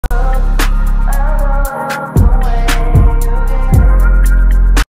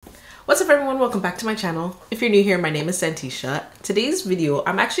What's up everyone, welcome back to my channel. If you're new here, my name is Santisha. Today's video,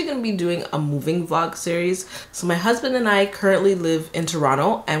 I'm actually going to be doing a moving vlog series. So my husband and I currently live in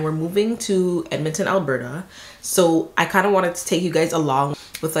Toronto and we're moving to Edmonton, Alberta. So I kind of wanted to take you guys along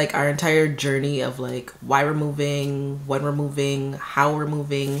with like our entire journey of like why we're moving, when we're moving, how we're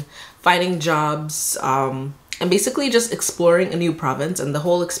moving, finding jobs, and basically just exploring a new province and the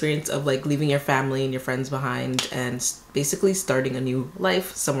whole experience of like leaving your family and your friends behind and basically starting a new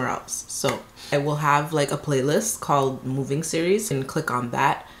life somewhere else. So I will have like a playlist called Moving Series and click on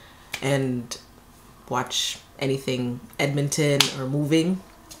that and watch anything Edmonton or moving.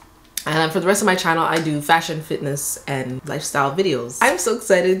 And for the rest of my channel, I do fashion, fitness, and lifestyle videos. I'm so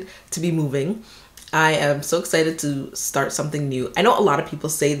excited to be moving. I am so excited to start something new. I know a lot of people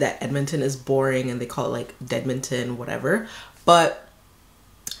say that Edmonton is boring and they call it like Deadmonton, whatever, but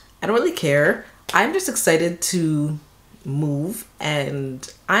I don't really care. I'm just excited to move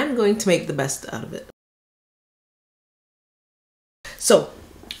and I'm going to make the best out of it. So,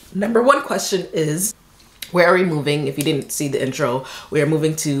 number one question is, where are we moving? If you didn't see the intro, we are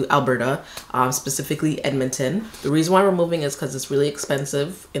moving to Alberta, specifically Edmonton. The reason why we're moving is because it's really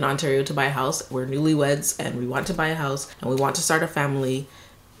expensive in Ontario to buy a house. We're newlyweds and we want to buy a house and we want to start a family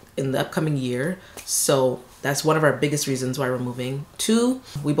in the upcoming year. So that's one of our biggest reasons why we're moving. Two,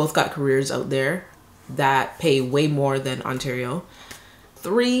 we both got careers out there that pay way more than Ontario.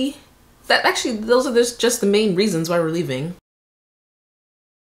 Three, those are just the main reasons why we're leaving.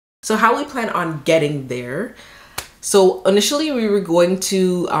 So how we plan on getting there. So initially we were going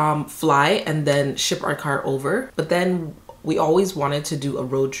to fly and then ship our car over, but then we always wanted to do a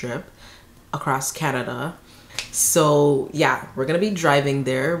road trip across Canada. So yeah, we're gonna be driving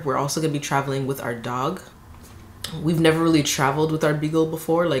there. We're also gonna be traveling with our dog. We've never really traveled with our beagle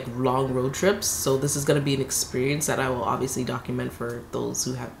before, like long road trips. So this is gonna be an experience that I will obviously document for those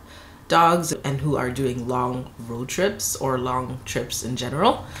who have dogs and who are doing long road trips or long trips in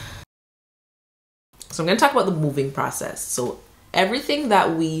general. So I'm going to talk about the moving process. So everything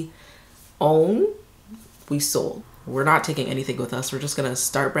that we own, we sold. We're not taking anything with us. We're just going to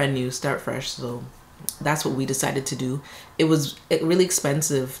start brand new, start fresh. So that's what we decided to do. It was really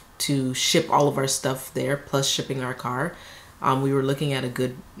expensive to ship all of our stuff there, plus shipping our car. We were looking at a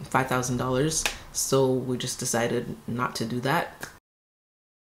good $5,000. So we just decided not to do that.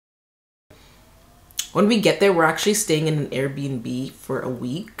 When we get there, we're actually staying in an Airbnb for a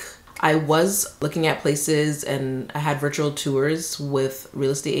week. I was looking at places and I had virtual tours with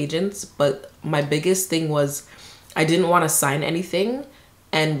real estate agents, but my biggest thing was I didn't want to sign anything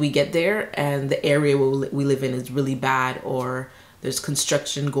and we get there and the area we live in is really bad, or there's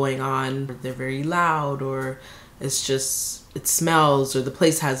construction going on, or they're very loud, or it smells, or the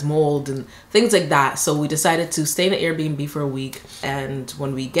place has mold and things like that. So we decided to stay in an Airbnb for a week, and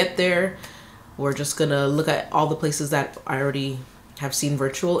when we get there, we're just gonna look at all the places that I already have seen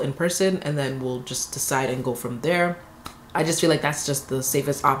virtual in person, and then we'll just decide and go from there. I just feel like that's just the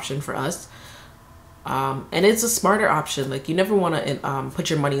safest option for us. And it's a smarter option. Like, you never want to put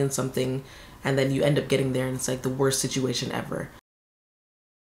your money in something and then you end up getting there and it's like the worst situation ever.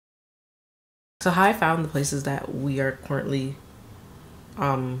 So how I found the places that we are currently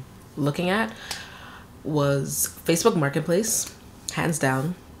looking at was Facebook Marketplace, hands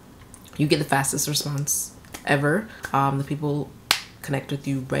down. You get the fastest response ever. The people connect with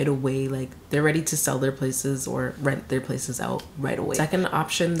you right away. Like, they're ready to sell their places or rent their places out right away. Second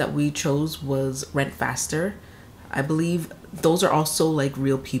option that we chose was Rent Faster. I believe those are also like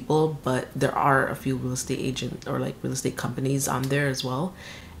real people, but there are a few real estate agent or like real estate companies on there as well.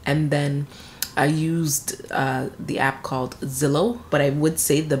 And then I used the app called Zillow, but I would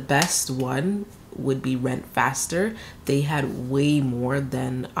say the best one would be Rent Faster. They had way more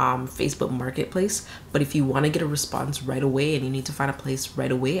than Facebook Marketplace, but if you want to get a response right away and you need to find a place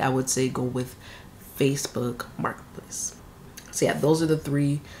right away, I would say go with Facebook Marketplace. So yeah, those are the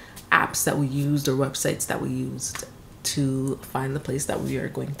three apps that we used, or websites that we used, to find the place that we are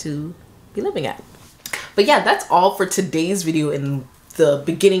going to be living at. But yeah, that's all for today's video in the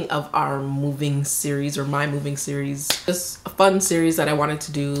beginning of our moving series, or my moving series. Just a fun series that I wanted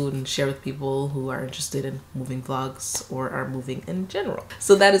to do and share with people who are interested in moving vlogs or are moving in general.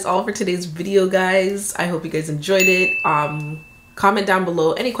 So that is all for today's video, guys. I hope you guys enjoyed it. Comment down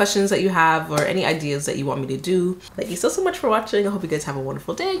below any questions that you have or any ideas that you want me to do. Thank you so much for watching. I hope you guys have a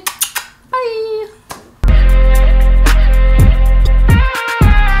wonderful day. Bye.